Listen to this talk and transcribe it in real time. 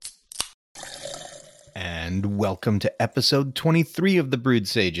And welcome to episode 23 of the Brewed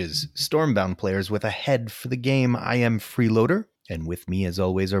Sages, Stormbound players with a head for the game. I am Freeloader, and with me, as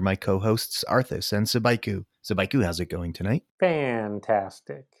always, are my co-hosts Arthis and Sabaiku. Sabaiku, how's it going tonight?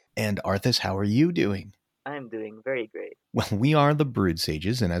 Fantastic. And Arthis, how are you doing? I'm doing very great. Well, we are the Brewed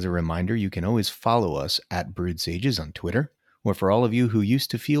Sages, and as a reminder, you can always follow us at Brewed Sages on Twitter. Or for all of you who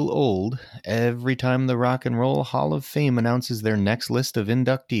used to feel old, every time the Rock and Roll Hall of Fame announces their next list of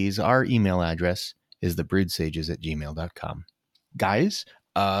inductees, our email address is thebrewedsages@gmail.com. Guys,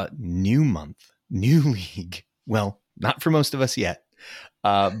 new month, new league. Well, not for most of us yet,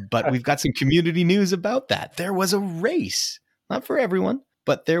 but we've got some community news about that. There was a race, not for everyone,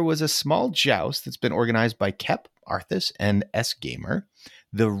 but there was a small joust that's been organized by Kep, Arthis, and S-Gamer,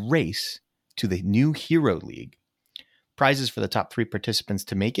 the race to the new Hero League. Prizes for the top 3 participants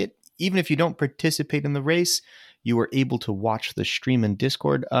to make it. Even if you don't participate in the race, you were able to watch the stream in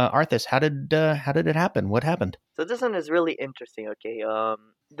Discord. Arthis, how did it happen? What happened? So this one is really interesting. Okay,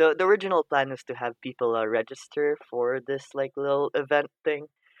 the original plan was to have people register for this like little event thing,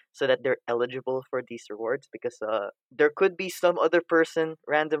 so that they're eligible for these rewards. Because there could be some other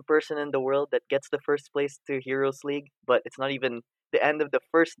random person in the world that gets the first place to Heroes League, but it's not even the end of the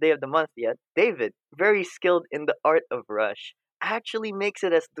first day of the month yet. David, very skilled in the art of Rush, actually makes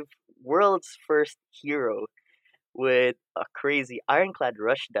it as the world's first hero with a crazy Ironclad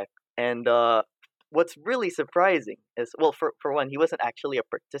Rush deck. And what's really surprising is, well, for one, he wasn't actually a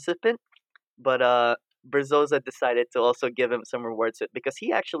participant, but Berzosa decided to also give him some rewards because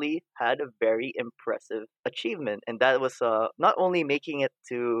he actually had a very impressive achievement, and that was not only making it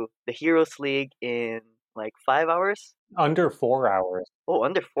to the Heroes League in like 5 hours. Under 4 hours. Oh,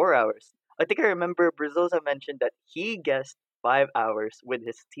 under 4 hours. I think I remember Berzosa mentioned that he guessed 5 hours with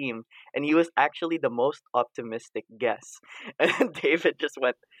his team, and he was actually the most optimistic guess. And David just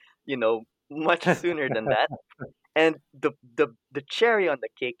went, much sooner than that. And the cherry on the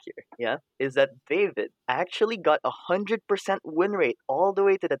cake here, yeah, is that David actually got 100% win rate all the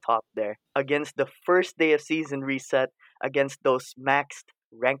way to the top there against the first day of season reset against those maxed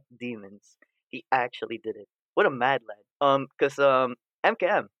ranked demons. He actually did it. What a mad lad. Because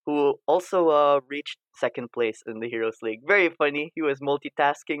MKM, who also reached second place in the Heroes League. Very funny. He was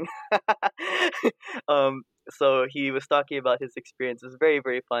multitasking. So he was talking about his experience. It was very,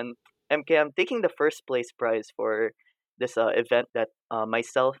 very fun. MKM taking the first place prize for this event that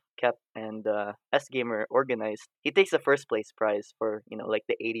myself, Kep, and S-Gamer organized. He takes the first place prize for, like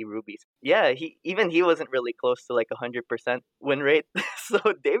the 80 rubies. Yeah, he wasn't really close to like 100% win rate. So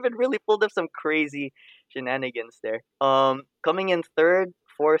David really pulled up some crazy shenanigans there. Coming in third,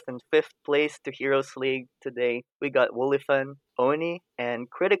 fourth, and fifth place to Heroes League today, we got Wolifan, Oni, and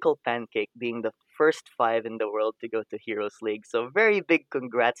Critical Pancake being the first 5 in the world to go to Heroes League. So very big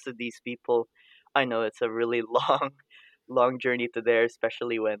congrats to these people. I know it's a really long journey to there,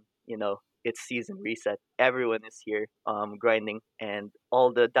 especially when, it's season reset. Everyone is here grinding, and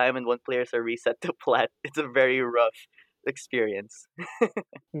all the Diamond 1 players are reset to Plat. It's a very rough experience.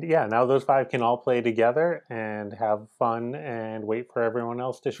 Yeah, now those 5 can all play together and have fun and wait for everyone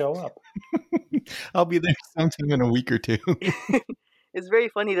else to show up. I'll be there sometime in a week or two. It's very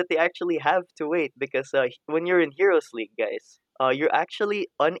funny that they actually have to wait because when you're in Heroes League, guys, you're actually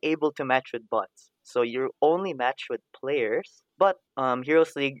unable to match with bots. So you only match with players, but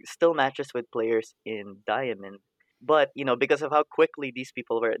Heroes League still matches with players in Diamond. But, because of how quickly these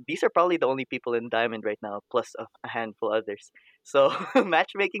people were, these are probably the only people in Diamond right now, plus a handful others. So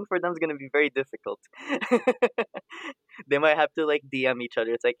matchmaking for them is going to be very difficult. They might have to like DM each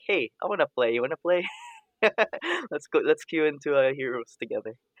other. It's like, hey, I want to play. You want to play? Let's go. Let's queue into Heroes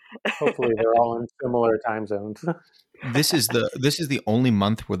together. Hopefully they're all in similar time zones. This is the only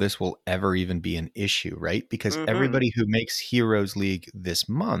month where this will ever even be an issue, right? Because everybody who makes Heroes League this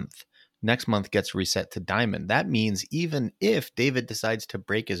month, next month gets reset to Diamond. That means even if David decides to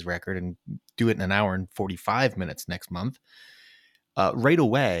break his record and do it in an hour and 45 minutes next month, right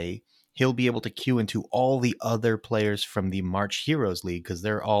away, he'll be able to queue into all the other players from the March Heroes League because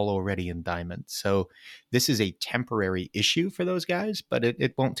they're all already in Diamond. So this is a temporary issue for those guys, but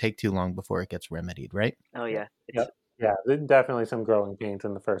it won't take too long before it gets remedied, right? Oh, yeah. Yeah, there's definitely some growing pains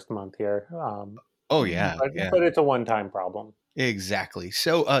in the first month here. Oh, yeah. But it's a one-time problem. Exactly.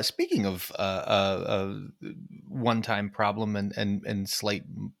 So speaking of one-time problem and slight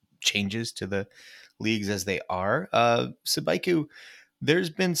changes to the leagues as they are, Sabaiku,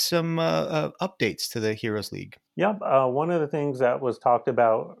 there's been some updates to the Heroes League. Yep. One of the things that was talked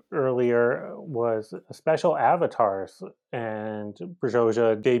about earlier was special avatars, and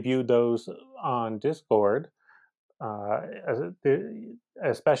Brzosa debuted those on Discord.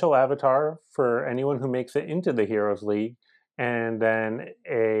 a special avatar for anyone who makes it into the Heroes League, and then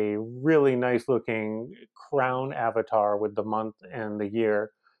a really nice looking crown avatar with the month and the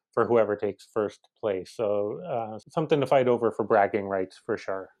year for whoever takes first place. So something to fight over for bragging rights for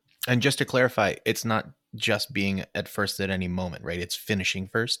sure. And just to clarify, it's not just being at first at any moment, right? It's finishing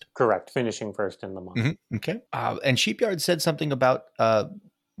first. Correct, finishing first in the month. Mm-hmm. Okay. And Sheepyard said something about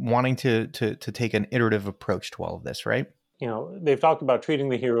wanting to take an iterative approach to all of this, right? They've talked about treating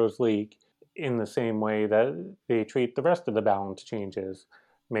the Heroes League in the same way that they treat the rest of the balance changes.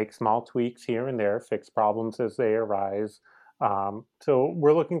 Make small tweaks here and there, fix problems as they arise. So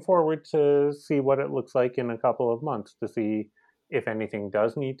we're looking forward to see what it looks like in a couple of months, to see if anything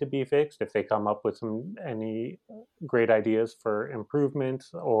does need to be fixed, if they come up with any great ideas for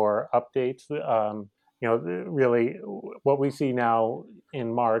improvements or updates. Really, what we see now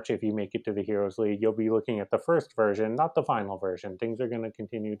in March, if you make it to the Heroes League, you'll be looking at the first version, not the final version. Things are going to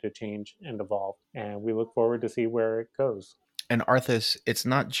continue to change and evolve, and we look forward to see where it goes. And Arthis, it's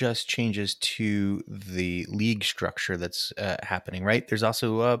not just changes to the league structure that's happening, right? There's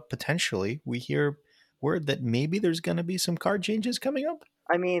also potentially, we hear word that maybe there's going to be some card changes coming up.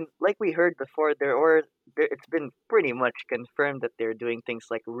 I mean, like we heard before, it's been pretty much confirmed that they're doing things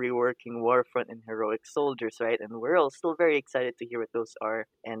like reworking Warfront and Heroic Soldiers, right? And we're all still very excited to hear what those are,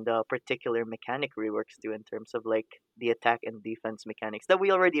 and particular mechanic reworks do in terms of like the attack and defense mechanics that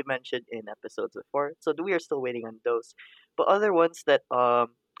we already mentioned in episodes before. So we are still waiting on those. But other ones that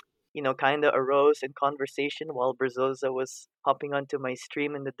kind of arose in conversation while Brazoza was hopping onto my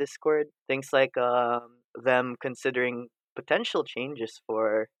stream in the Discord. Things like them considering potential changes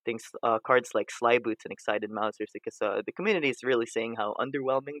for cards like Sly Boots and Excited Mousers, because the community is really saying how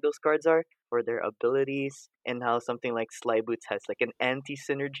underwhelming those cards are for their abilities, and how something like Sly Boots has like an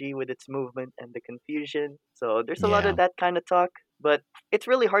anti-synergy with its movement and the confusion. So there's a lot Yeah. of that kind of talk. But it's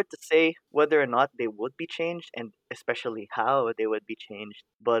really hard to say whether or not they would be changed, and especially how they would be changed.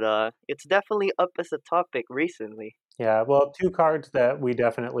 But it's definitely up as a topic recently. Yeah, well, two cards that we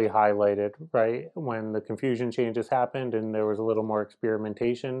definitely highlighted, right, when the confusion changes happened and there was a little more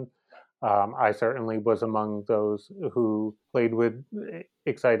experimentation. I certainly was among those who played with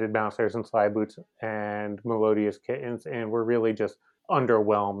Excited Mousers and Sly Boots and Melodious Kittens, and were really just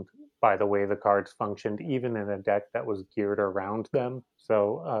underwhelmed by the way the cards functioned, even in a deck that was geared around them.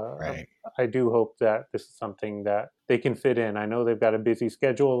 So Right. I do hope that this is something that they can fit in. I know they've got a busy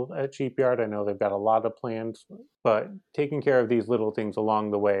schedule at Sheepyard. I know they've got a lot of plans, but taking care of these little things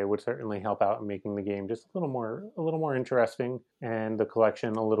along the way would certainly help out in making the game just a little more interesting, and the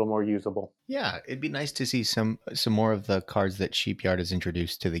collection a little more usable. Yeah, it'd be nice to see some more of the cards that Sheepyard has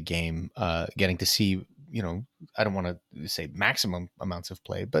introduced to the game, getting to see, I don't want to say maximum amounts of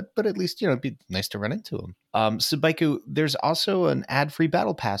play, but at least, it'd be nice to run into them. Subaiku, there's also an ad-free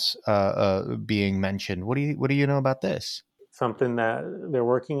battle pass being mentioned. What do you know about this? Something that they're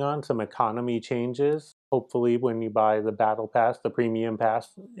working on, some economy changes. Hopefully, when you buy the battle pass, the premium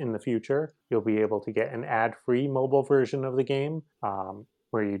pass in the future, you'll be able to get an ad-free mobile version of the game,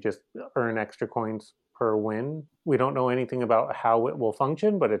 where you just earn extra coins per win. We don't know anything about how it will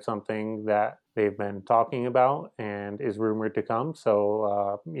function, but it's something that they've been talking about and is rumored to come.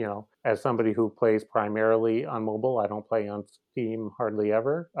 So, as somebody who plays primarily on mobile, I don't play on Steam hardly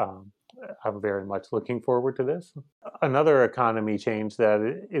ever. I'm very much looking forward to this. Another economy change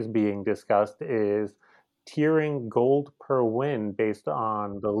that is being discussed is tiering gold per win based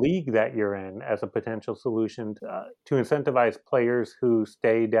on the league that you're in, as a potential solution to incentivize players who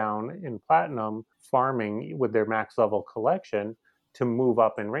stay down in platinum farming with their max level collection to move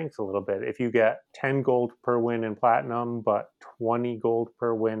up in ranks a little bit. If you get 10 gold per win in platinum, but 20 gold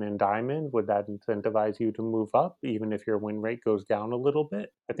per win in diamond, would that incentivize you to move up, even if your win rate goes down a little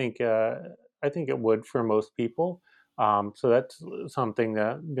bit? I think it would for most people. So that's something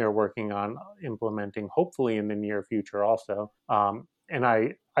that they're working on implementing, hopefully in the near future, also. And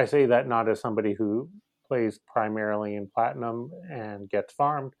I say that not as somebody who plays primarily in platinum and gets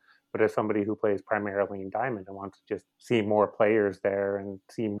farmed, but as somebody who plays primarily in diamond and wants to just see more players there and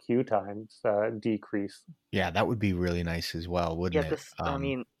see queue times decrease. Yeah, that would be really nice as well, Yeah, wouldn't it? because I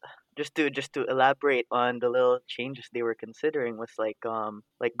mean, just to elaborate on the little changes they were considering was like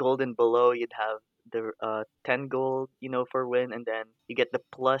gold and below, you'd have the 10 gold, for win, and then you get the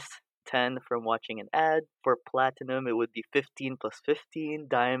plus 10 from watching an ad. For platinum, it would be 15 plus 15.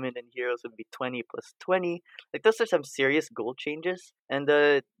 Diamond and heroes would be 20 plus 20. Like those are some serious gold changes. And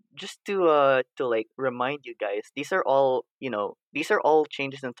just to like remind you guys, these are all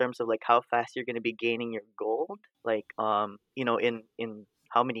changes in terms of like how fast you're gonna be gaining your gold, like in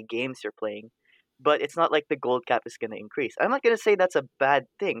how many games you're playing. but it's not like the gold cap is going to increase. I'm not going to say that's a bad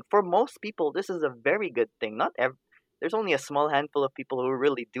thing. For most people, this is a very good thing. There's only a small handful of people who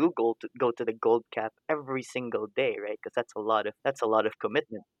really do go to the gold cap every single day, right? Because that's a lot of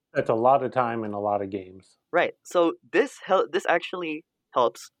commitment. That's a lot of time and a lot of games. Right. So this actually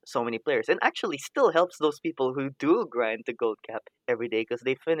helps so many players, and actually still helps those people who do grind the gold cap every day because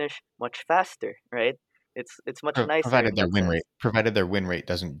they finish much faster, right? It's much nicer in that sense. Provided their win rate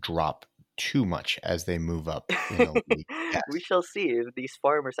doesn't drop too much as they move up in the league. Yes. We shall see if these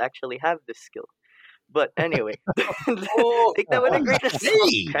farmers actually have this skill. But anyway, Oh, take that with a grain of salt,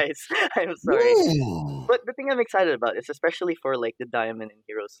 guys. I'm sorry. Ooh. But the thing I'm excited about is especially for like the Diamond and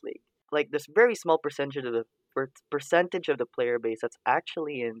Heroes League. Like this very small percentage of the player base that's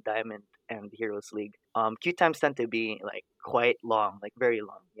actually in Diamond and Heroes League. Queue times tend to be like quite long, like very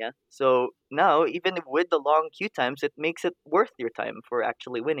long, yeah. So now even with the long queue times, it makes it worth your time for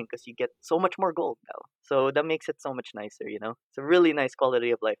actually winning because you get so much more gold now. So that makes it so much nicer, you know. It's a really nice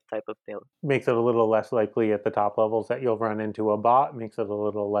quality of life type of deal. makes it a little less likely at the top levels that you'll run into a bot. Makes it a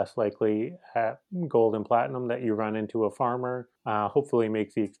little less likely at gold and platinum that you run into a farmer. Hopefully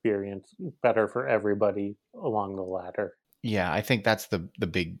makes the experience better for everybody along the ladder. Yeah, I think that's the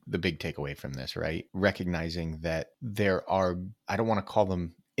big takeaway from this, right? Recognizing that there are, I don't want to call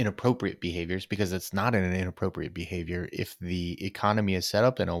them inappropriate behaviors because it's not an inappropriate behavior if the economy is set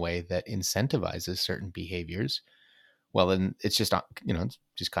up in a way that incentivizes certain behaviors. Well, then it's just, it's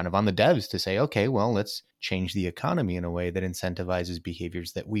just kind of on the devs to say, okay, well, let's change the economy in a way that incentivizes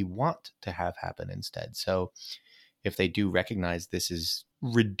behaviors that we want to have happen instead. So if they do recognize this is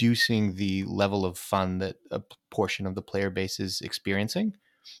reducing the level of fun that a portion of the player base is experiencing,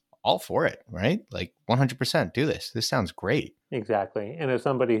 all for it, right? Like 100% do this. This sounds great. Exactly. And as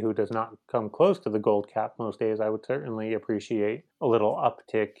somebody who does not come close to the gold cap most days, I would certainly appreciate a little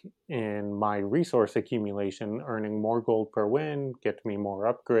uptick in my resource accumulation. Earning more gold per win gets me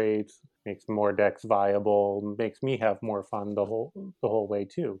more upgrades, makes more decks viable, makes me have more fun the whole way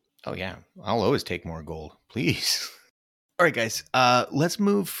too. Oh yeah, I'll always take more gold, please. All right, guys, let's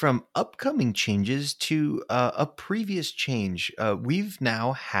move from upcoming changes to a previous change. We've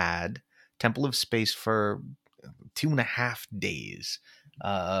now had Temple of Space for 2.5 days.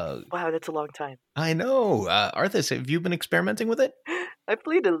 Wow, that's a long time. I know. Arthis, have you been experimenting with it? I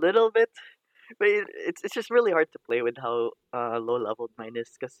played a little bit, but it's just really hard to play with how low leveled mine is.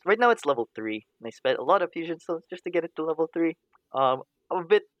 Because right now it's level 3, and I spent a lot of fusion stones just to get it to level 3. I'm a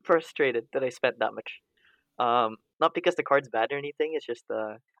bit frustrated that I spent that much. Not because the card's bad or anything. It's just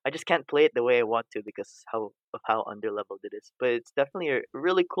I just can't play it the way I want to because of how underleveled it is. But it's definitely a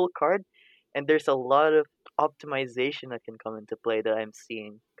really cool card, and there's a lot of optimization that can come into play that I'm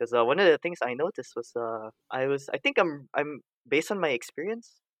seeing. Because one of the things I noticed was I think I'm based on my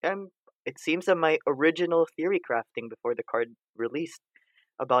experience. It seems that my original theory crafting before the card released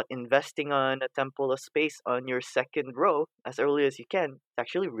about investing on a Temple of Space on your second row as early as you can, it's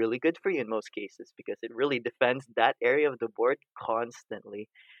actually really good for you in most cases because it really defends that area of the board constantly.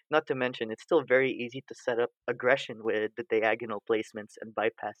 Not to mention, it's still very easy to set up aggression with the diagonal placements and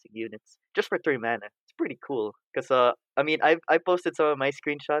bypassing units just for 3 mana. It's pretty cool because I mean I posted some of my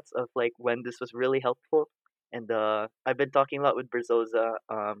screenshots of like when this was really helpful. And I've been talking a lot with Berzosa.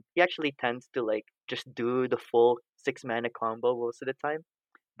 He actually tends to like just do the full 6 mana combo most of the time,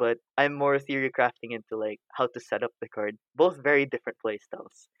 but I'm more theory crafting into like how to set up the card. Both very different play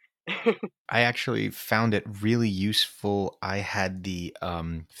styles. I actually found it really useful. I had the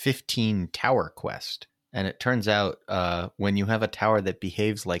 15 tower quest, and it turns out when you have a tower that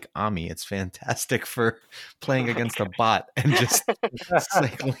behaves like Ami, it's fantastic for playing against a bot and just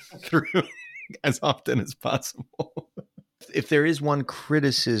cycling through as often as possible. If there is one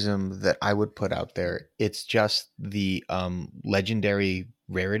criticism that I would put out there, it's just the legendary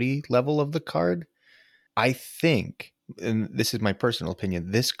rarity level of the card. I think, and this is my personal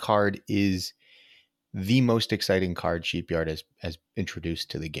opinion, this card is the most exciting card Sheepyard has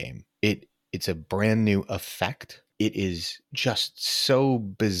introduced to the game. It's a brand new effect. It is just so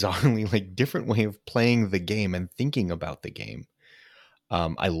bizarrely like different way of playing the game and thinking about the game.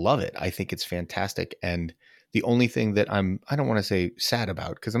 I love it. I think it's fantastic. And the only thing that I don't want to say sad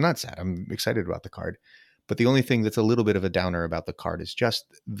about, because I'm not sad. I'm excited about the card. But the only thing that's a little bit of a downer about the card is just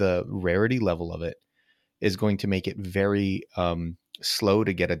the rarity level of it is going to make it very slow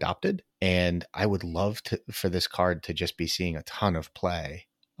to get adopted. And I would love for this card to just be seeing a ton of play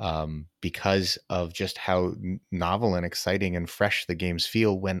because of just how novel and exciting and fresh the games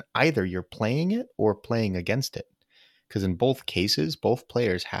feel when either you're playing it or playing against it. Because in both cases, both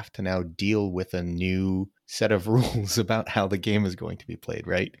players have to now deal with a new set of rules about how the game is going to be played,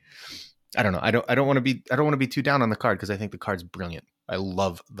 right? I don't know. I don't want to be too down on the card because I think the card's brilliant. I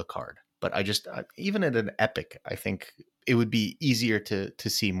love the card, but even at an epic, I think it would be easier to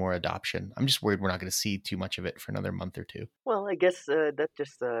see more adoption. I'm just worried we're not going to see too much of it for another month or two. Well, I guess that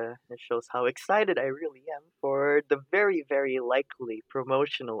just shows how excited I really am for the very, very likely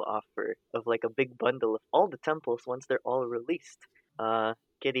promotional offer of like a big bundle of all the temples once they're all released. Uh,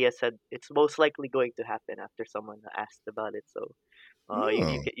 Kitty has said it's most likely going to happen after someone asked about it. So Oh.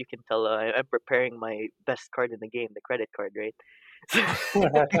 you can tell I'm preparing my best card in the game, the credit card, right?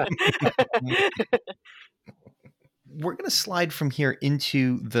 We're going to slide from here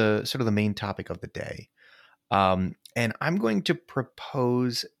into the sort of the main topic of the day. And I'm going to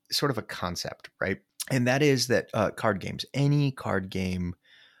propose sort of a concept, right? And that is that card games, any card game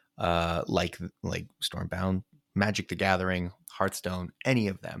like Stormbound, Magic the Gathering, Hearthstone, any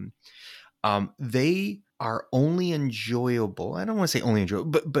of them, they are only enjoyable. I don't want to say only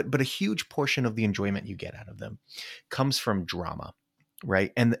enjoyable, but a huge portion of the enjoyment you get out of them comes from drama,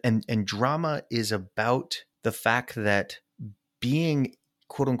 right? And drama is about the fact that being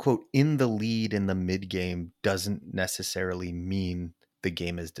quote unquote in the lead in the mid game doesn't necessarily mean the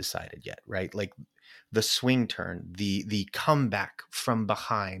game is decided yet, right? Like the swing turn, the comeback from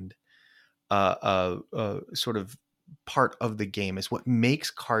behind, sort of part of the game is what makes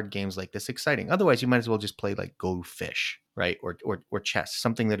card games like this exciting. Otherwise, you might as well just play like Go Fish, right, or chess,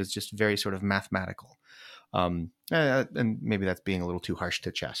 something that is just very sort of mathematical. And maybe that's being a little too harsh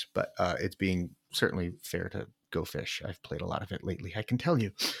to chess, but it's being certainly fair to Go Fish. I've played a lot of it lately, I can tell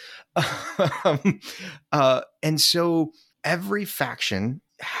you. And so every faction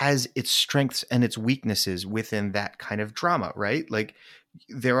has its strengths and its weaknesses within that kind of drama, right? Like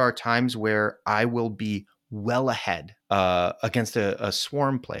there are times where I will be well ahead against a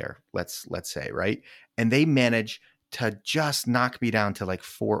swarm player, let's say, right? And they manage to just knock me down to like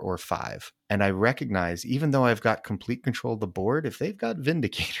 4 or 5. And I recognize, even though I've got complete control of the board, if they've got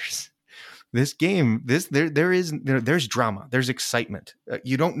Vindicators, this game, there's drama, there's excitement.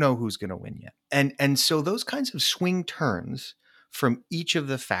 You don't know who's going to win yet, and so those kinds of swing turns from each of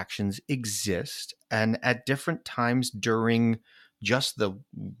the factions exist, and at different times during just the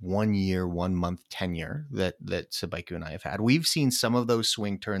 1 year, 1 month tenure that Sabaiku and I have had, we've seen some of those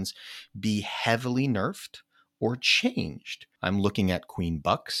swing turns be heavily nerfed or changed. I'm looking at Queen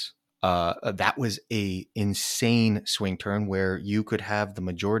Bucks. That was a insane swing turn where you could have the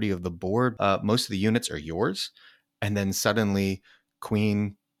majority of the board. Most of the units are yours. And then suddenly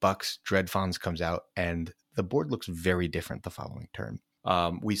Queen, Bucks, Dreadfons comes out and the board looks very different the following turn.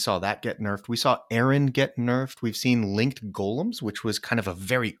 We saw that get nerfed. We saw Aaron get nerfed. We've seen linked golems, which was kind of a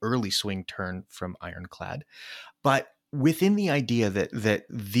very early swing turn from Ironclad. But within the idea that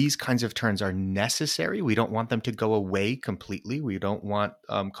these kinds of turns are necessary, we don't want them to go away completely. We don't want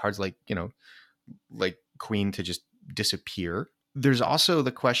cards like Queen to just disappear. There's also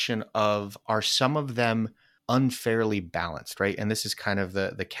the question of, are some of them unfairly balanced, right? And this is kind of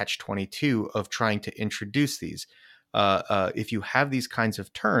the catch-22 of trying to introduce these. If you have these kinds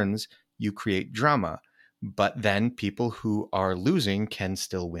of turns, you create drama, but then people who are losing can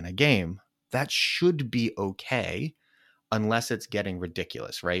still win a game. That should be okay, unless it's getting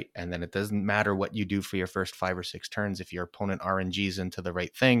ridiculous, right? And then it doesn't matter what you do for your first 5 or 6 turns. If your opponent RNGs into the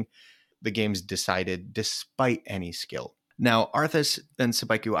right thing, the game's decided despite any skill. Now, Arthis and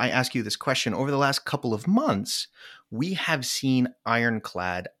Sabaiku, I ask you this question. Over the last couple of months, we have seen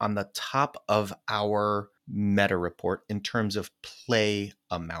Ironclad on the top of our meta report in terms of play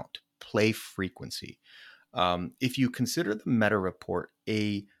amount, play frequency. If you consider the meta report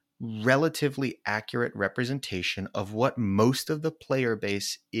a relatively accurate representation of what most of the player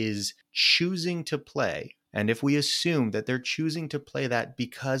base is choosing to play, and if we assume that they're choosing to play that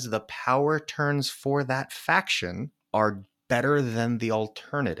because the power turns for that faction are better than the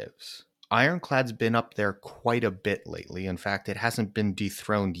alternatives, Ironclad's been up there quite a bit lately. In fact, it hasn't been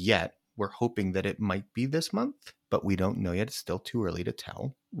dethroned yet. We're hoping that it might be this month, but we don't know yet. It's still too early to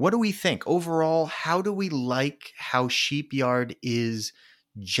tell. What do we think? Overall, how do we like how Sheepyard is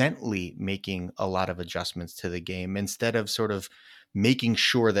gently making a lot of adjustments to the game instead of sort of making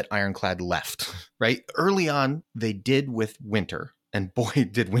sure that Ironclad left, right? Early on, they did with Winter, and boy,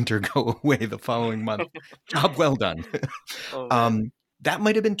 did Winter go away the following month. Job well done. Oh man. That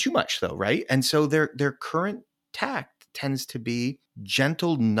might have been too much though, right? And so their current tact tends to be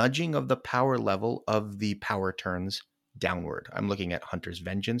gentle nudging of the power level of the power turns downward. I'm looking at Hunter's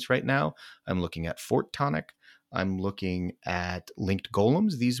Vengeance right now. I'm looking at Fort Tonic. I'm looking at linked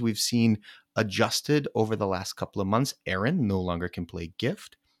golems. These we've seen adjusted over the last couple of months. Aaron no longer can play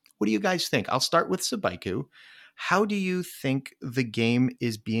Gift. What do you guys think? I'll start with Sabaiku. How do you think the game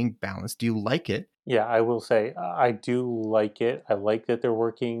is being balanced? Do you like it? Yeah, I will say I do like it. I like that they're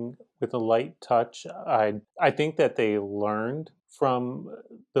working with a light touch. I think that they learned from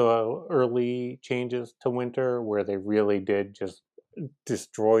the early changes to winter where they really did just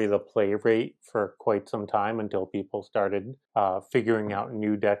destroy the play rate for quite some time until people started figuring out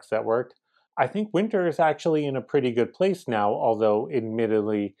new decks that worked. I think winter is actually in a pretty good place now, although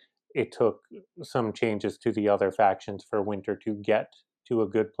admittedly it took some changes to the other factions for winter to get to a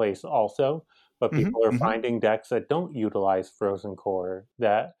good place also. But Hmm. people are Hmm. finding decks that don't utilize Frozen Core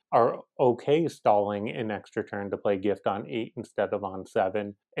that are okay stalling an extra turn to play Gift on 8 instead of on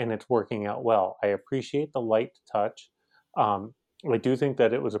 7, and it's working out well. I appreciate the light touch. Um, I do think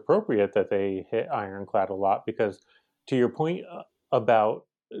that it was appropriate that they hit Ironclad a lot because, to your point about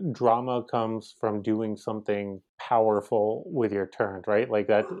drama comes from doing something powerful with your turns, right? Like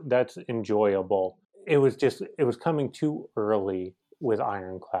that's enjoyable. It was coming too early with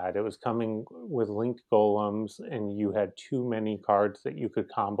Ironclad. It was coming with linked golems, and you had too many cards that you could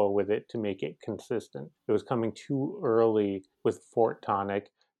combo with it to make it consistent. It was coming too early with Fort Tonic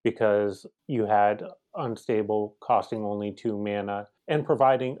because you had unstable costing only 2 mana and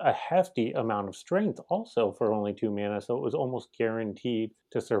providing a hefty amount of strength also for only 2 mana. So it was almost guaranteed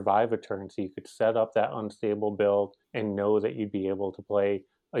to survive a turn. So you could set up that unstable build and know that you'd be able to play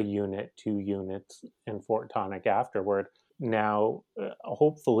a unit, 2 units, and Fort Tonic afterward. Now,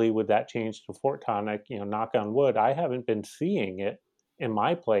 hopefully, with that change to Fort Tonic, knock on wood, I haven't been seeing it in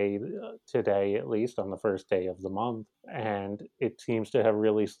my play today, at least on the first day of the month. And it seems to have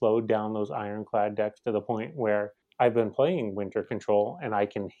really slowed down those Ironclad decks to the point where I've been playing Winter Control and I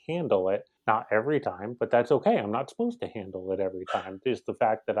can handle it. Not every time, but that's okay. I'm not supposed to handle it every time. Just the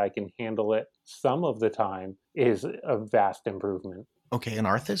fact that I can handle it some of the time is a vast improvement. Okay, and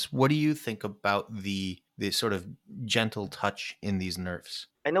Arthis, what do you think about the sort of gentle touch in these nerfs?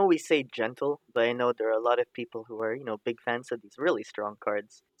 I know we say gentle, but I know there are a lot of people who are, big fans of these really strong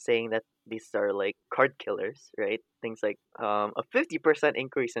cards, saying that these are like card killers, right? Things like a 50%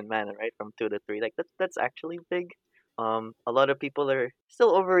 increase in mana, right, from 2 to 3. Like that's actually big. A lot of people are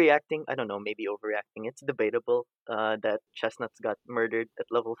still overreacting. I don't know, maybe overreacting. It's debatable. That Chestnuts got murdered at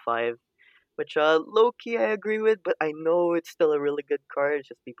level 5, which low key I agree with, but I know it's still a really good card. It's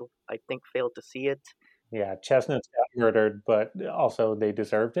just people I think fail to see it. Yeah, Chestnuts got murdered, but also they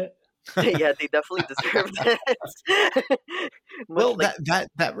deserved it. Yeah, they definitely deserved it. Much Well, like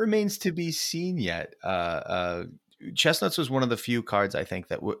that remains to be seen yet. Chestnuts was one of the few cards I think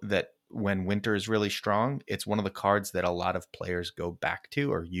that when winter is really strong, it's one of the cards that a lot of players go back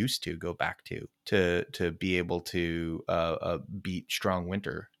to or used to go back to be able to beat strong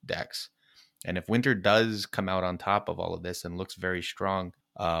winter decks. And if winter does come out on top of all of this and looks very strong,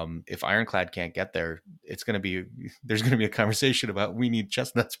 if Ironclad can't get there, there's going to be a conversation about we need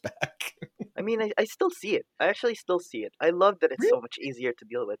Chestnuts back. I mean, I still see it. I actually still see it. I love that it's Really? so much easier to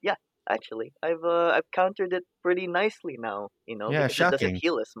deal with. Yeah, actually, I've countered it pretty nicely now. Yeah, Because it doesn't shocking.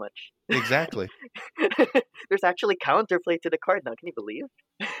 heal as much. Exactly. There's actually counterplay to the card now. Can you believe?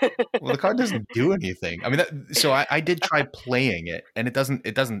 Well, the card doesn't do anything. I mean, so I did try playing it, and it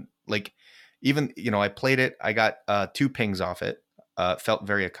doesn't like even I played it. I got 2 pings off it. Felt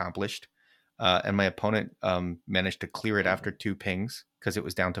very accomplished, and my opponent managed to clear it after 2 pings because it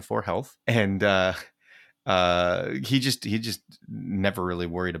was down to 4 health, and he just never really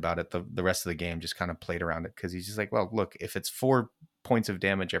worried about it. The rest of the game just kind of played around it because he's just like, well, look, if it's 4 points of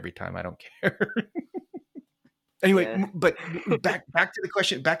damage every time, I don't care. Anyway, Yeah. but back to the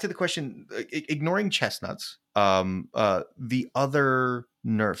question. Back to the question. Ignoring Chestnuts, the other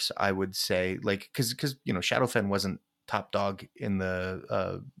nerfs, I would say, like because Shadowfen wasn't top dog in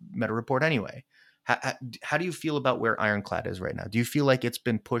the meta report anyway. How do you feel about where Ironclad is right now? Do you feel like it's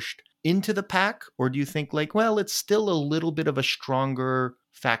been pushed into the pack, or do you think like, well, it's still a little bit of a stronger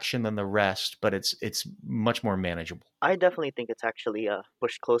faction than the rest, but it's much more manageable? I definitely think it's actually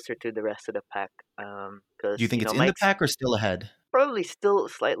pushed closer to the rest of the pack. Do you Because think it's in the Mike's pack or still ahead? probably still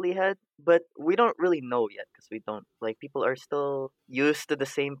slightly ahead, but we don't really know yet because we don't like people are still used to the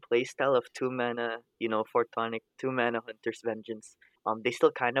same playstyle of 2 mana, Fortonic, 2 mana Hunter's Vengeance. They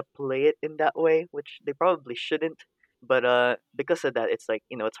still kind of play it in that way, which they probably shouldn't. But because of that, it's like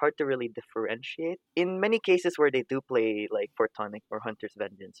it's hard to really differentiate. In many cases where they do play like Fortonic or Hunter's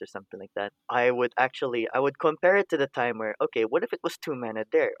Vengeance or something like that, I would compare it to the time where okay, what if it was 2 mana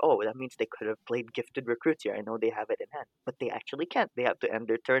there? Oh, that means they could have played Gifted Recruits here. I know they have it in hand, but they actually can't. They have to end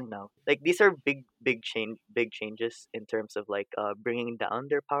their turn now. Like these are big changes in terms of like bringing down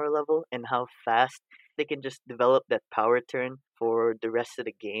their power level and how fast they can just develop that power turn for the rest of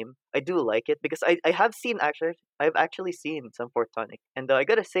the game, I do like it because I've actually seen some Fortonic, and I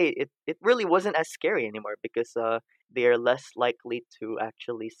gotta say it really wasn't as scary anymore because they are less likely to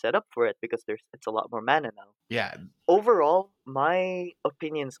actually set up for it because it's a lot more mana now. Yeah. Overall, my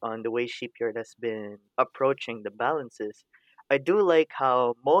opinions on the way Shipyard has been approaching the balances, I do like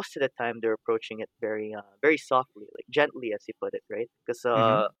how most of the time they're approaching it very softly, like gently, as you put it, right? Because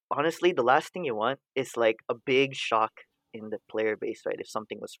Mhm. honestly, the last thing you want is like a big shock in the player base, right? If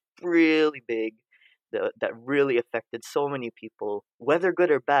something was really big, that really affected so many people, whether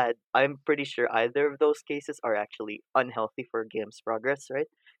good or bad, I'm pretty sure either of those cases are actually unhealthy for game's progress, right?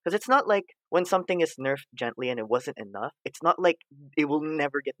 Because it's not like when something is nerfed gently and it wasn't enough, it's not like it will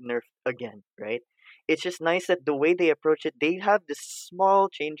never get nerfed again, right? It's just nice that the way they approach it, they have the small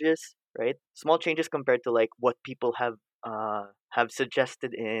changes, right? Small changes compared to like what people have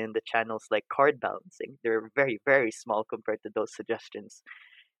suggested in the channels like card balancing. They're very small compared to those suggestions,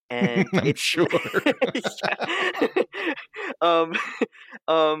 and I'm it's sure. yeah. um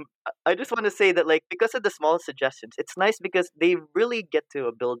I just want to say that like because of the small suggestions, it's nice because they really get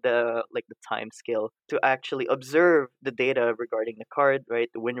to build the time scale to actually observe the data regarding the card, right?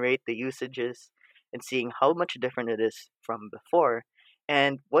 The win rate, the usages, and seeing how much different it is from before.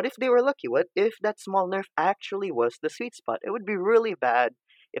 And what if they were lucky? What if that small nerf actually was the sweet spot? It would be really bad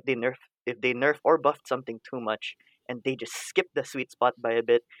if they nerf or buffed something too much and they just skip the sweet spot by a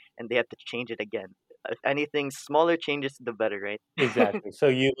bit and they have to change it again. If anything, smaller changes, the better, right? Exactly. So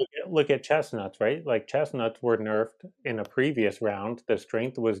you look at chestnuts, right? Like chestnuts were nerfed in a previous round. The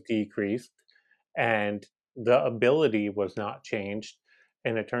strength was decreased, and the ability was not changed.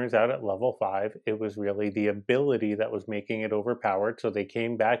 And it turns out at level 5, it was really the ability that was making it overpowered. So they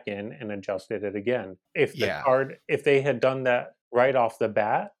came back in and adjusted it again. Yeah. If they had done that right off the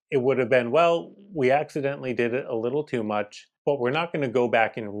bat, it would have been, well, we accidentally did it a little too much, but we're not going to go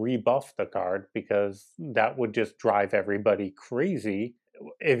back and rebuff the card because that would just drive everybody crazy.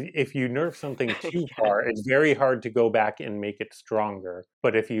 If you nerf something too Yeah. far, it's very hard to go back and make it stronger.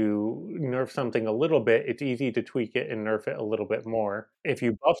 But if you nerf something a little bit, it's easy to tweak it and nerf it a little bit more. If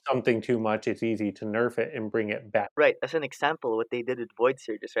you buff something too much, it's easy to nerf it and bring it back. Right. As an example, what they did with Void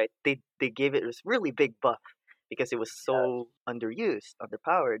Surges, right? They gave it this really big buff because it was so underused,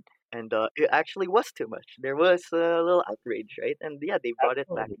 underpowered, and it actually was too much. There was a little outrage, right? And yeah, they brought it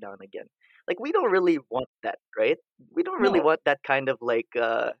back Absolutely. down again. Like we don't really want that, right? We don't really No, want that kind of like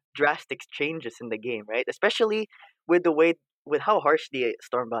drastic changes in the game, right? Especially with the way with how harsh the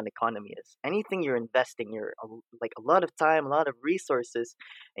Stormbound economy is. Anything you're investing, like a lot of time, a lot of resources,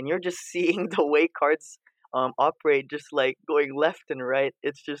 and you're just seeing the way cards operate just like going left and right.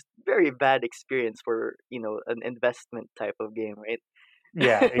 It's just very bad experience for an investment type of game, right?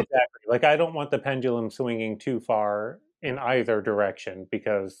 yeah, exactly. Like, I don't want the pendulum swinging too far in either direction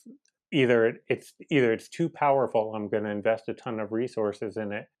because either it's too powerful, I'm gonna invest a ton of resources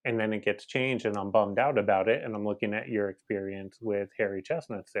in it, and then it gets changed and I'm bummed out about it, and I'm looking at your experience with Hairy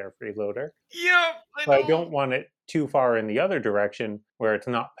Chestnuts there, Freeloader. Yeah, I But I know. don't want it too far in the other direction where it's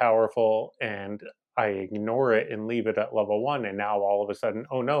not powerful and I ignore it and leave it at level 1, and now all of a sudden,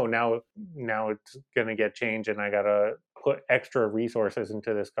 oh no, now it's gonna get changed and I gotta put extra resources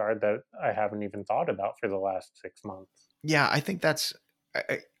into this card that I haven't even thought about for the last 6 months. Yeah, I think that's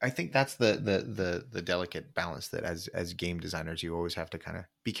I think that's the delicate balance that as game designers you always have to kind of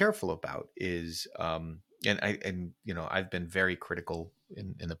be careful about is and I've been very critical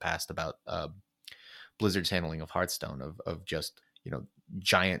in the past about Blizzard's handling of Hearthstone of just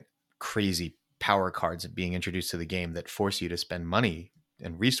giant crazy power cards being introduced to the game that force you to spend money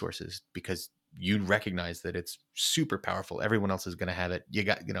and resources because you recognize that it's super powerful. Everyone else is going to have it. You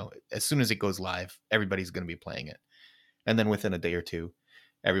got as soon as it goes live, everybody's going to be playing it, and then within a day or two,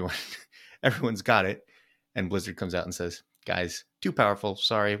 everyone everyone's got it, and Blizzard comes out and says, "Guys, too powerful.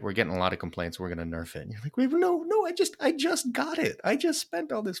 Sorry, we're getting a lot of complaints. We're going to nerf it." And you're like, "Wait, no, I just got it. I just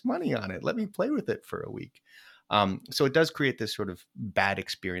spent all this money on it. Let me play with it for a week." So it does create this sort of bad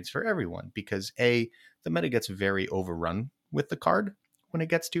experience for everyone because the meta gets very overrun with the card when it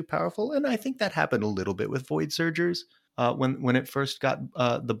gets too powerful, and I think that happened a little bit with Void Surgers. When it first got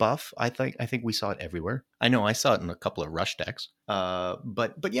the buff, I think we saw it everywhere. I know I saw it in a couple of rush decks.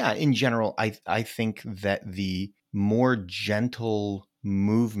 But yeah, in general, I think that the more gentle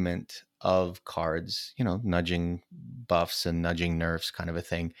movement of cards, nudging buffs and nudging nerfs, kind of a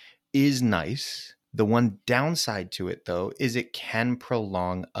thing, is nice. The one downside to it, though, is it can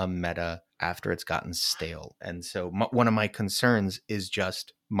prolong a meta after it's gotten stale. And so one of my concerns is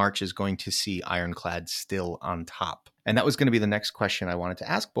just March is going to see Ironclad still on top. And that was going to be the next question I wanted to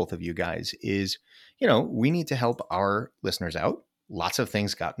ask both of you guys is, we need to help our listeners out. Lots of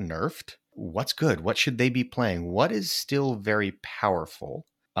things got nerfed. What's good? What should they be playing? What is still very powerful?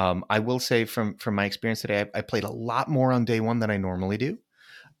 I will say from my experience today, I played a lot more on day one than I normally do.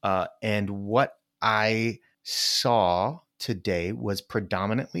 And what I saw today was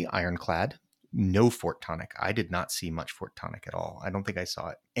predominantly Ironclad. No Fort Tonic. I did not see much Fort Tonic at all. I don't think I saw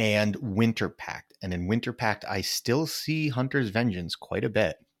it. And Winter Pact. And in Winter Pact, I still see Hunter's Vengeance quite a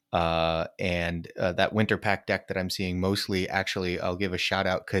bit. And that Winter Pact deck that I'm seeing mostly, actually, I'll give a shout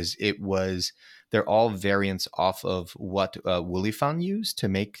out because they're all variants off of what Woolifan used to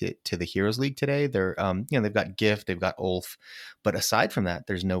make it to the Heroes League today. They're, they've got Gift, they've got Ulf, but aside from that,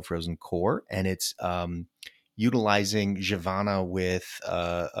 there's no Frozen Core, and it's utilizing Giovanna with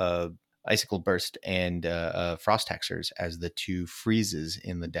Icicle Burst and Frost Hexers as the two freezes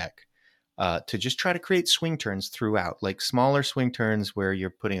in the deck to just try to create swing turns throughout, like smaller swing turns where you're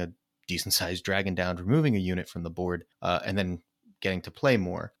putting a decent sized dragon down, removing a unit from the board, and then getting to play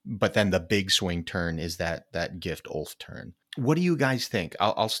more. But then the big swing turn is that Gift Ulf turn. What do you guys think?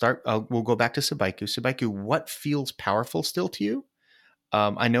 I'll start. We'll go back to Sabaiku. Sabaiku, what feels powerful still to you?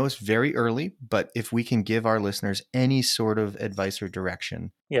 I know it's very early, but if we can give our listeners any sort of advice or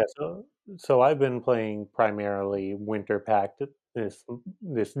direction. Yeah, so I've been playing primarily Winter Pact this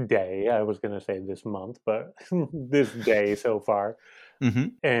day. I was going to say this month, but this day so far. Mm-hmm.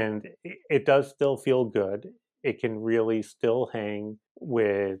 And it does still feel good. It can really still hang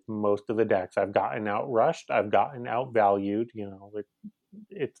with most of the decks. I've gotten outrushed. I've gotten outvalued.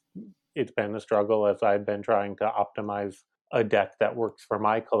 It's been a struggle as I've been trying to optimize a deck that works for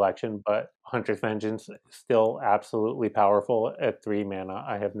my collection, but Hunter's Vengeance is still absolutely powerful at 3 mana.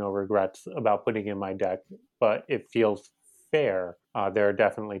 I have no regrets about putting in my deck, but it feels fair. There are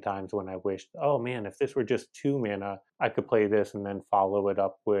definitely times when I wished, oh man, if this were just 2 mana, I could play this and then follow it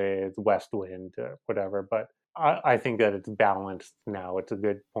up with Westwind or whatever, but I think that it's balanced now. It's a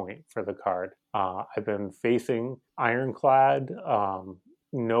good point for the card. I've been facing Ironclad,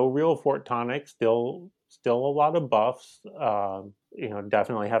 no real Fort Tonic, still a lot of buffs.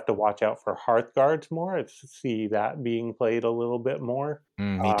 Definitely have to watch out for Hearthguards more. I see that being played a little bit more.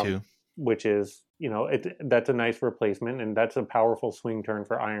 Me too. Which is, that's a nice replacement, and that's a powerful swing turn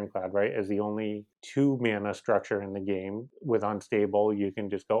for Ironclad, right? As the only 2 mana structure in the game with Unstable, you can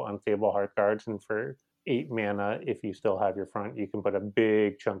just go Unstable Hearthguards, and for 8 mana, if you still have your front, you can put a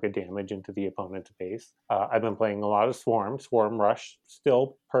big chunk of damage into the opponent's base. I've been playing a lot of Swarm Rush,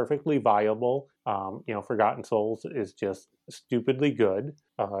 still perfectly viable. Forgotten Souls is just stupidly good.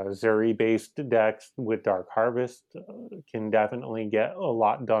 Zuri-based decks with Dark Harvest can definitely get a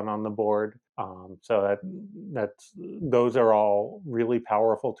lot done on the board. So those are all really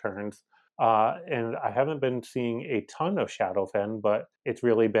powerful turns. And I haven't been seeing a ton of Shadowfen, but it's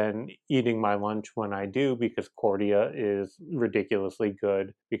really been eating my lunch when I do, because Cordia is ridiculously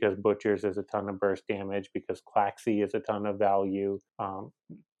good, because Butchers is a ton of burst damage, because Claxi is a ton of value.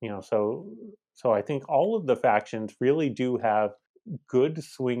 So I think all of the factions really do have good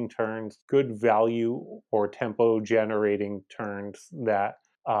swing turns, good value or tempo generating turns that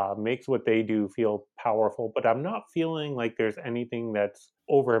makes what they do feel powerful. But I'm not feeling like there's anything that's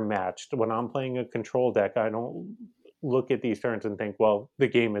overmatched. When I'm playing a control deck, I don't look at these turns and think, well, the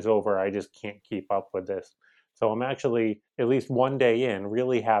game is over. I just can't keep up with this. So I'm actually, at least one day in,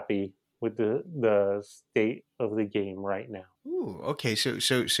 really happy with the state of the game right now. Ooh, okay. So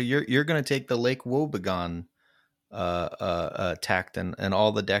you're going to take the Lake Wobegon tact, and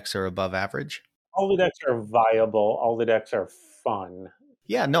all the decks are above average? All the decks are viable. All the decks are fun.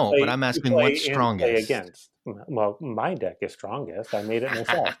 Yeah, no, but I'm asking what's strongest. Play against. Well, my deck is strongest. I made it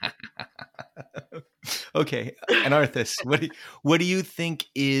myself. Okay, and Arthis, what do you think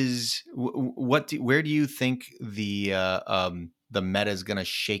is where do you think the meta is going to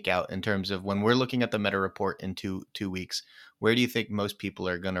shake out in terms of, when we're looking at the meta report in two weeks? Where do you think most people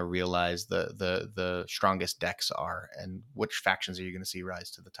are going to realize the strongest decks are, and which factions are you going to see rise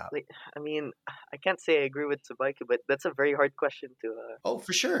to the top? I can't say I agree with Sabaiku, but that's a very hard question to. Oh,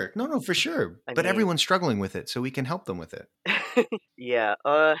 for sure. No, for sure. But everyone's struggling with it, so we can help them with it. Yeah.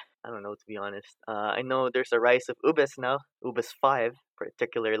 I don't know, to be honest. I know there's a rise of Ubis now, Ubis 5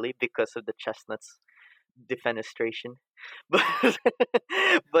 particularly, because of the Chestnut's defenestration.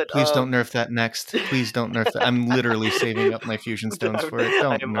 But please don't nerf that next. Please don't nerf that. I'm literally saving up my fusion stones for it.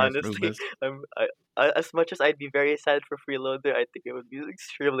 Don't nerf Ubis. As much as I'd be very sad for Freeloader, I think it would be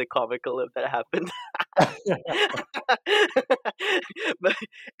extremely comical if that happened. But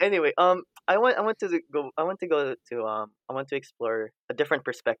anyway, I want to explore a different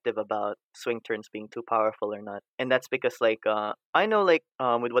perspective about swing turns being too powerful or not. And that's because I know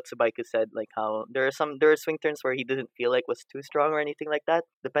with what Subaiku said, like how there are swing turns where he didn't feel like was too strong or anything like that,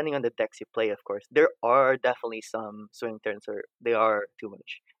 depending on the decks you play, of course. There are definitely some swing turns where they are too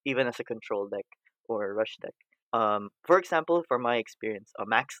much, even as a control deck or a rush deck. For example, for my experience, a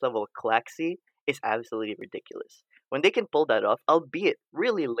max level Klaxi is absolutely ridiculous. When they can pull that off, albeit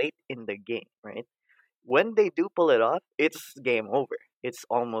really late in the game, right? When they do pull it off, it's game over. It's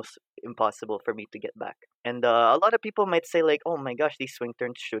almost impossible for me to get back. And a lot of people might say, like, oh my gosh, these swing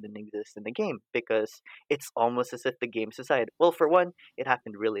turns shouldn't exist in the game because it's almost as if the game's decided. Well, for one, it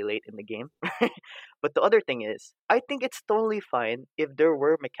happened really late in the game. But the other thing is, I think it's totally fine if there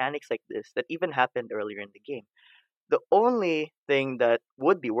were mechanics like this that even happened earlier in the game. The only thing that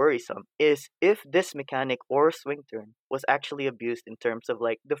would be worrisome is if this mechanic or swing turn was actually abused in terms of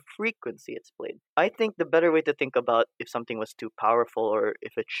like the frequency it's played. I think the better way to think about if something was too powerful or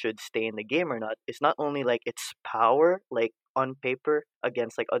if it should stay in the game or not is not only like its power, like on paper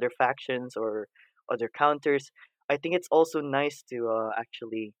against like other factions or other counters. I think it's also nice to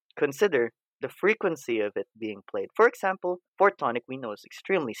actually consider the frequency of it being played. For example, Fort Tonic we know is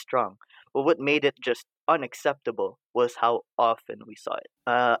extremely strong, but what made it just unacceptable was how often we saw it.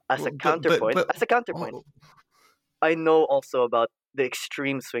 As a Well, but as a counterpoint, oh, I know also about the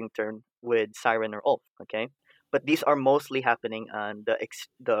extreme swing turn with Siren or Ulf, okay? But these are mostly happening on the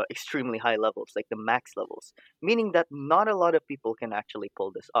extremely high levels, like the max levels, meaning that not a lot of people can actually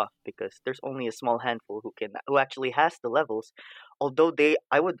pull this off because there's only a small handful who actually has the levels. Although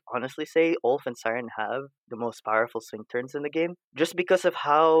I would honestly say Ulf and Siren have the most powerful swing turns in the game, just because of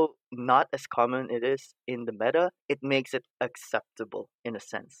how not as common it is in the meta, it makes it acceptable in a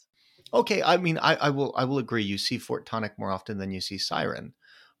sense. okay. I mean, I will agree. You see Fort Tonic more often than you see Siren,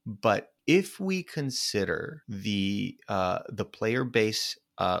 but if we consider the player base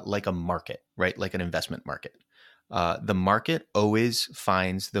like a market, right, like an investment market, the market always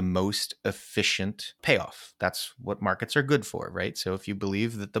finds the most efficient payoff. That's what markets are good for, right? So if you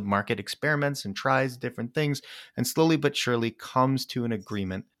believe that the market experiments and tries different things and slowly but surely comes to an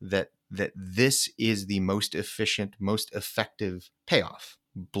agreement that this is the most efficient, most effective payoff.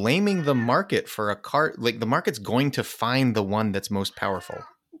 Blaming the market for a card, like the market's going to find the one that's most powerful.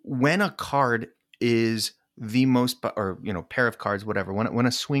 When a card is the most, or pair of cards, whatever, when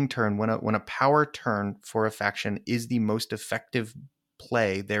a swing turn, when a power turn for a faction is the most effective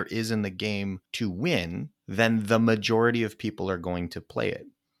play there is in the game to win, then the majority of people are going to play it.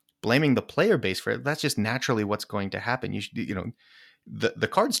 Blaming the player base for it, that's just naturally what's going to happen. The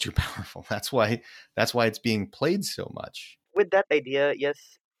card's too powerful. That's why it's being played so much. With that idea,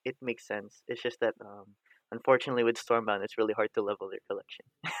 yes, it makes sense. It's just that unfortunately with Stormbound it's really hard to level their collection.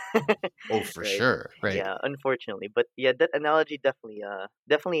 Oh, for Right. sure, right? Yeah, unfortunately. But yeah, that analogy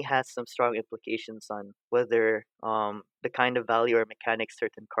definitely has some strong implications on whether the kind of value or mechanics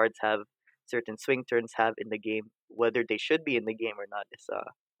certain cards have, certain swing turns have in the game, whether they should be in the game or not is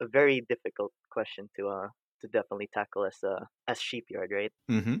a very difficult question to definitely tackle as Sheepyard, right?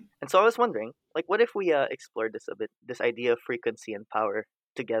 Mm-hmm. And so I was wondering, like, what if we explored this a bit, this idea of frequency and power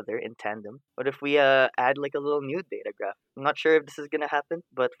together in tandem? What if we add like a little new data graph? I'm not sure if this is gonna happen,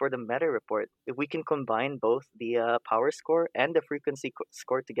 but for the meta report, if we can combine both the power score and the frequency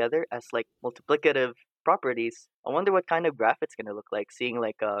score together as like multiplicative properties, I wonder what kind of graph it's gonna look like. Seeing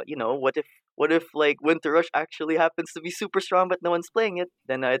like what if like Winter Rush actually happens to be super strong, but no one's playing it?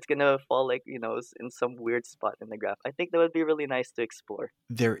 Then it's gonna fall like in some weird spot in the graph. I think that would be really nice to explore.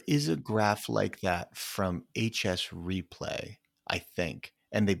 There is a graph like that from HS Replay, I think,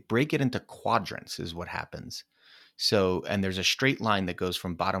 and they break it into quadrants, is what happens. So, and there's a straight line that goes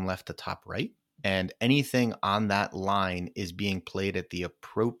from bottom left to top right, and anything on that line is being played at the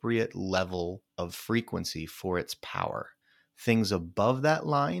appropriate level of frequency for its power. Things above that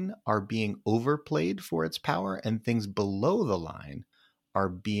line are being overplayed for its power, and things below the line are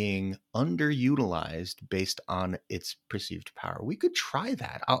being underutilized based on its perceived power. We could try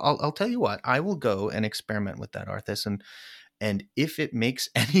that. I'll tell you what. I will go and experiment with that, Arthis, and if it makes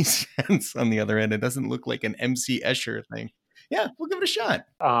any sense on the other end, it doesn't look like an MC Escher thing. Yeah, we'll give it a shot.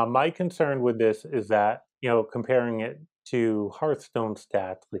 My concern with this is that, comparing it to Hearthstone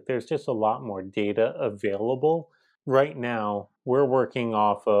stats, like there's just a lot more data available. Right now, we're working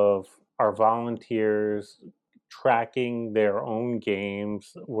off of our volunteers tracking their own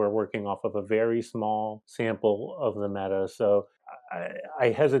games. We're working off of a very small sample of the meta. So I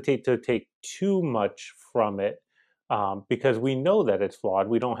hesitate to take too much from it. because we know that it's flawed.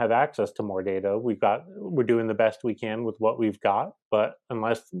 We don't have access to more data. We're doing the best we can with what we've got, but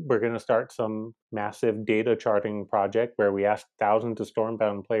unless we're going to start some massive data charting project where we ask thousands of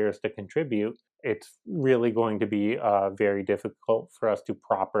Stormbound players to contribute, it's really going to be very difficult for us to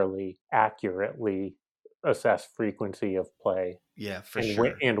properly, accurately assess frequency of play Yeah, for and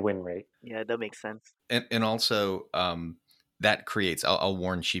sure. win rate. Yeah, that makes sense. And also, that creates, I'll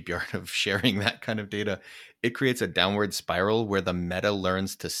warn Sheepyard of sharing that kind of data. It creates a downward spiral where the meta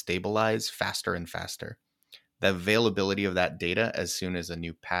learns to stabilize faster and faster. The availability of that data as soon as a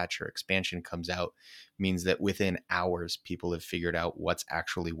new patch or expansion comes out means that within hours, people have figured out what's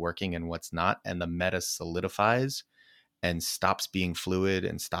actually working and what's not. And the meta solidifies and stops being fluid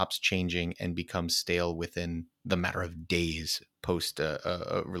and stops changing and becomes stale within the matter of days post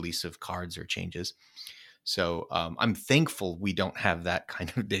a release of cards or changes. So I'm thankful we don't have that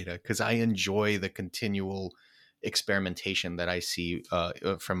kind of data because I enjoy the continual experimentation that I see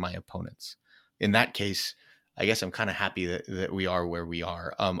from my opponents. In that case, I guess I'm kind of happy that we are where we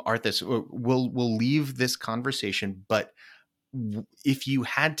are. Arthis, we'll leave this conversation, but if you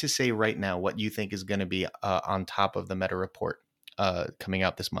had to say right now what you think is going to be on top of the meta report coming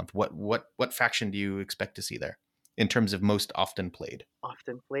out this month, what faction do you expect to see there in terms of most often played?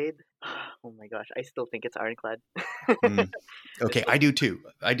 Often played. Oh my gosh, I still think it's Ironclad. Okay, I do too.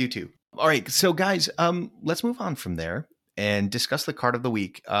 All right, so guys, let's move on from there and discuss the card of the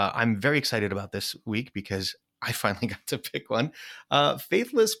week. I'm very excited about this week because I finally got to pick one.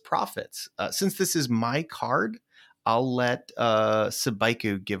 Faithless Prophets. Since this is my card, I'll let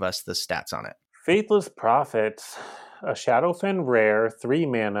Sabaiku give us the stats on it. Faithless Prophets, a Shadowfen rare, 3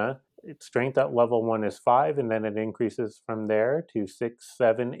 mana. Its strength at level 1 is 5, and then it increases from there to 6,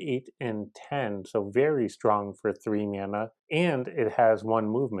 7, 8, and 10. So very strong for 3 mana, and it has 1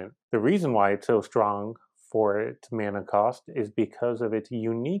 movement. The reason why it's so strong for its mana cost is because of its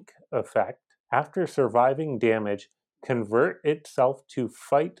unique effect. After surviving damage, convert itself to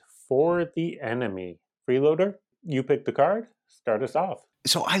fight for the enemy. Freeloader, you pick the card. Start us off.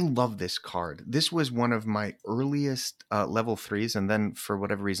 So I love this card. This was one of my earliest level 3s, and then for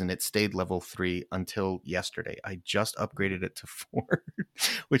whatever reason, it stayed level 3 until yesterday. I just upgraded it to 4,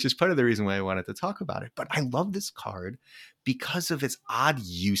 which is part of the reason why I wanted to talk about it. But I love this card because of its odd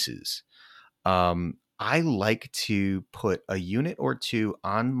uses. I like to put a unit or two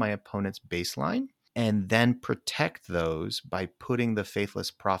on my opponent's baseline and then protect those by putting the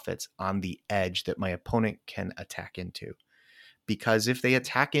Faithless Prophets on the edge that my opponent can attack into. Because if they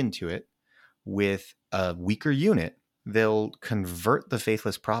attack into it with a weaker unit, they'll convert the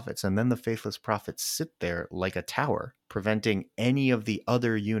Faithless Prophets, and then the Faithless Prophets sit there like a tower, preventing any of the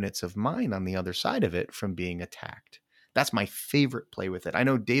other units of mine on the other side of it from being attacked. That's my favorite play with it. I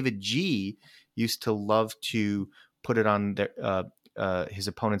know David G used to love to put it on his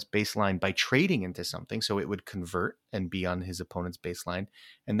opponent's baseline by trading into something, so it would convert and be on his opponent's baseline,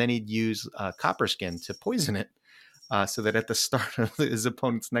 and then he'd use Copper Skin to poison it, so that at the start of his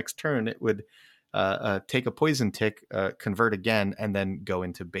opponent's next turn, it would take a poison tick, convert again, and then go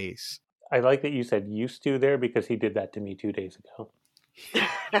into base. I like that you said used to there because he did that to me 2 days ago.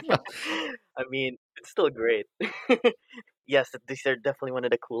 I mean, it's still great. Yes, these are definitely one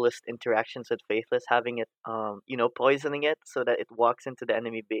of the coolest interactions with Faithless, having it, poisoning it so that it walks into the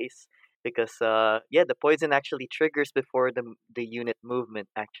enemy base. Because, the poison actually triggers before the unit movement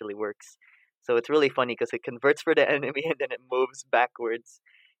actually works. So it's really funny because it converts for the enemy and then it moves backwards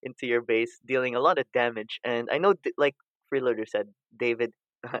into your base, dealing a lot of damage. And I know, like Freeloader said, David,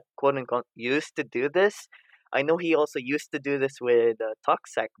 quote unquote, used to do this. I know he also used to do this with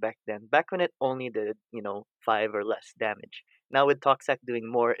Toxac back then, back when it only did, 5 or less damage. Now with Toxac doing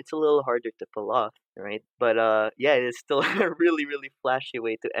more, it's a little harder to pull off, right? But it is still a really, really flashy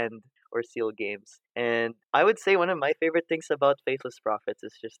way to end or seal games. And I would say one of my favorite things about Faithless Prophets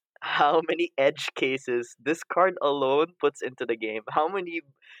is just how many edge cases this card alone puts into the game. How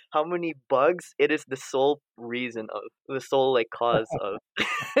many bugs it is the sole reason of, the sole cause of.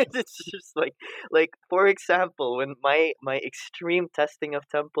 It's just like for example, when my extreme testing of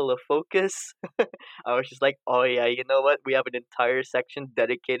Temple of Focus, I was just like, oh yeah, you know what? We have an entire section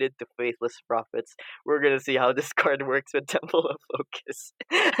dedicated to Faithless Prophets. We're gonna see how this card works with Temple of Focus.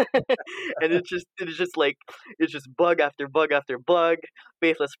 And it's just bug after bug after bug.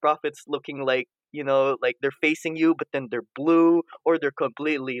 Faithless Prophets looking like, like they're facing you, but then they're blue, or they're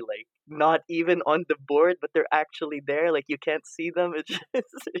completely not even on the board, but they're actually there. Like you can't see them. It's just,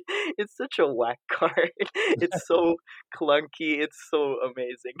 it's such a whack card. It's so clunky. It's so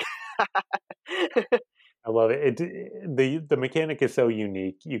amazing. I love it. The mechanic is so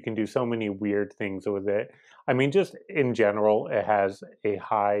unique. You can do so many weird things with it. I mean, just in general, it has a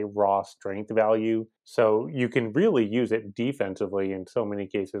high raw strength value, so you can really use it defensively in so many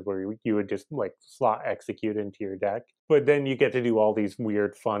cases where you would just like slot execute into your deck. But then you get to do all these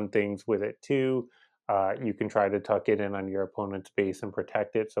weird, fun things with it too. You can try to tuck it in on your opponent's base and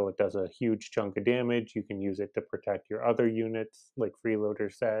protect it, so it does a huge chunk of damage. You can use it to protect your other units, like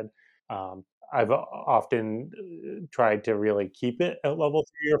Freeloader said. I've often tried to really keep it at level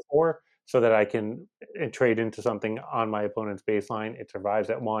 3 or 4 so that I can trade into something on my opponent's baseline. It survives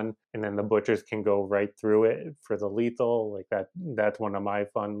at 1, and then the butchers can go right through it for the lethal. Like that's one of my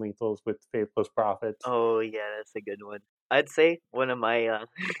fun lethals with Faithless Prophets. Oh yeah, that's a good one. I'd say one of my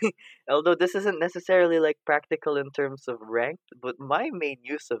although this isn't necessarily like practical in terms of rank, but my main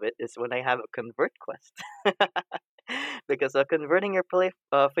use of it is when I have a convert quest. Because converting your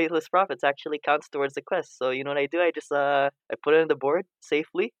faithless prophets actually counts towards the quest. So you know what I do? I just I put it on the board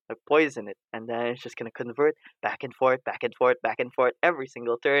safely. I poison it, and then it's just gonna convert back and forth, back and forth, back and forth every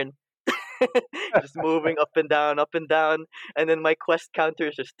single turn. Just moving up and down, and then my quest counter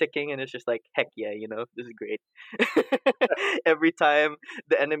is just ticking, and it's just like, heck yeah, this is great. Every time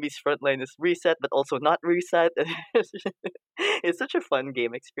the enemy's front line is reset, but also not reset. It's such a fun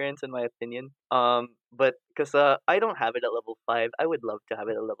game experience, in my opinion. But because I don't have it at level 5, I would love to have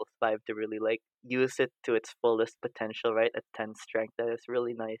it at level 5 to really like use it to its fullest potential, right? At 10 strength, that is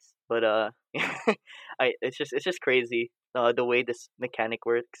really nice. But it's just crazy the way this mechanic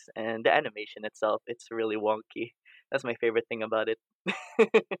works and the animation itself. It's really wonky. That's my favorite thing about it.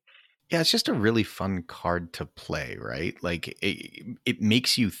 Yeah, it's just a really fun card to play, right? Like it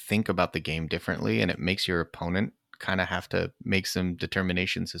makes you think about the game differently, and it makes your opponent kind of have to make some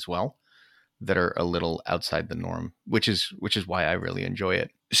determinations as well that are a little outside the norm, which is why I really enjoy it.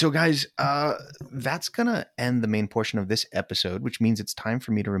 So guys, that's going to end the main portion of this episode, which means it's time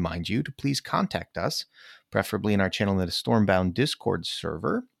for me to remind you to please contact us, preferably in our channel at a Stormbound Discord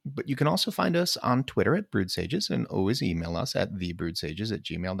server. But you can also find us on Twitter at Brewed Sages and always email us at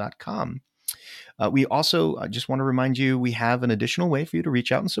thebrewedsages@gmail.com. We also just want to remind you we have an additional way for you to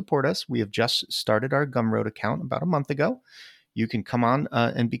reach out and support us. We have just started our Gumroad account about a month ago. You can come on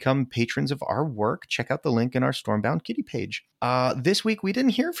and become patrons of our work. Check out the link in our Stormbound Kitty page. This week, we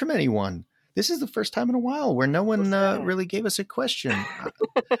didn't hear from anyone. This is the first time in a while where no one really gave us a question.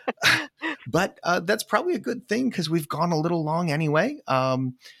 But that's probably a good thing because we've gone a little long anyway.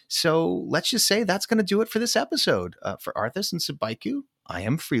 So let's just say that's going to do it for this episode. For Arthis and Sabaiku, I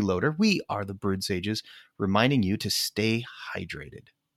am Freeloader. We are the Brewed Sages, reminding you to stay hydrated.